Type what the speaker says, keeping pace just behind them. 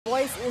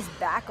Voice is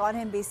back on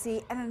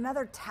NBC, and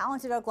another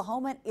talented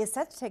Oklahoman is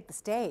set to take the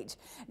stage.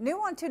 New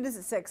on 2 News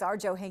at 6, our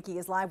Joe Henke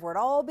is live where it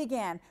all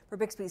began for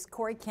Bixby's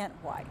Corey Kent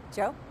White.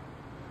 Joe?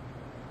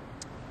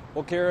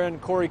 Well, Karen,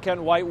 Corey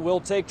Kent White will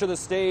take to the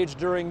stage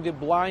during the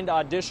blind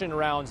audition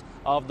rounds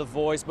of The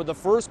Voice, but the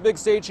first big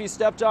stage he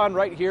stepped on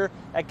right here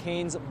at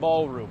Cain's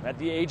Ballroom. At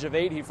the age of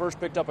 8, he first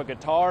picked up a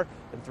guitar,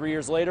 and 3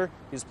 years later,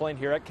 he's playing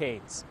here at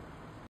Cain's.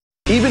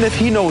 Even if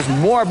he knows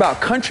more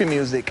about country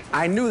music,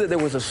 I knew that there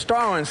was a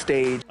star on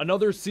stage.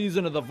 Another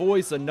season of The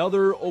Voice,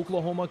 another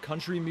Oklahoma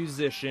country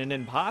musician,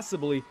 and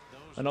possibly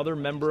another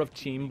member of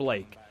Team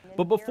Blake.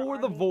 But before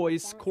The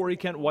Voice, Corey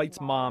Kent White's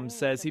mom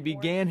says he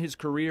began his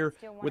career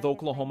with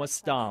Oklahoma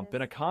Stomp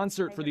in a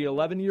concert for the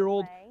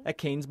 11-year-old at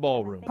Cain's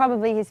Ballroom.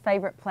 Probably his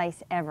favorite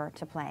place ever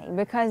to play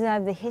because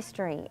of the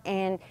history.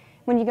 And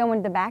when you go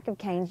into the back of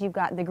Cain's, you've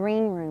got the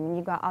green room and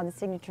you've got all the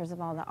signatures of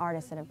all the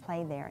artists that have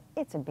played there.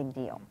 It's a big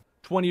deal.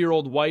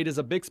 20-year-old White is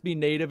a Bixby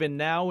native and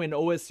now an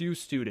OSU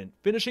student,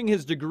 finishing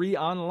his degree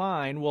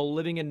online while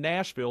living in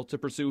Nashville to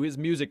pursue his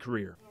music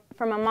career.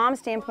 From a mom's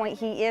standpoint,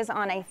 he is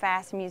on a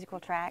fast musical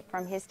track.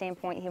 From his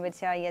standpoint, he would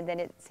tell you that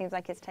it seems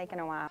like it's taken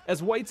a while.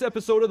 As White's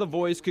episode of The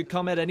Voice could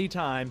come at any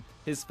time,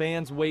 his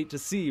fans wait to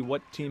see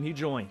what team he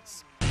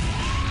joins.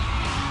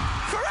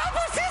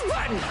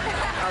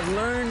 I've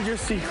learned your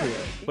secret.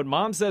 But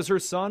Mom says her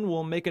son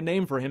will make a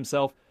name for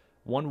himself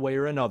one way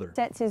or another.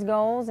 Sets his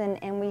goals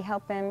and we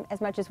help him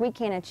as much as we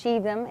can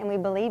achieve them, and we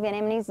believe in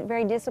him, and he's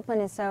very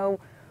disciplined, and so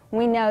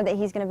we know that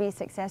he's going to be a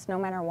success no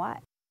matter what.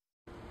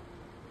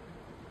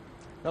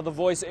 Now, The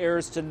Voice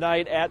airs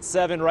tonight at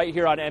 7 right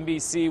here on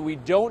NBC. We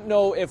don't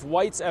know if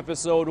White's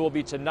episode will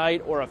be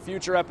tonight or a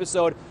future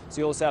episode, so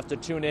you'll just have to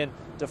tune in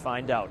to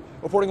find out.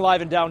 Reporting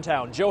live in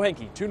downtown, Joe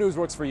Henke, 2 News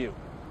works for you.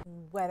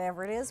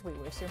 Whatever it is, we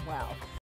wish him well.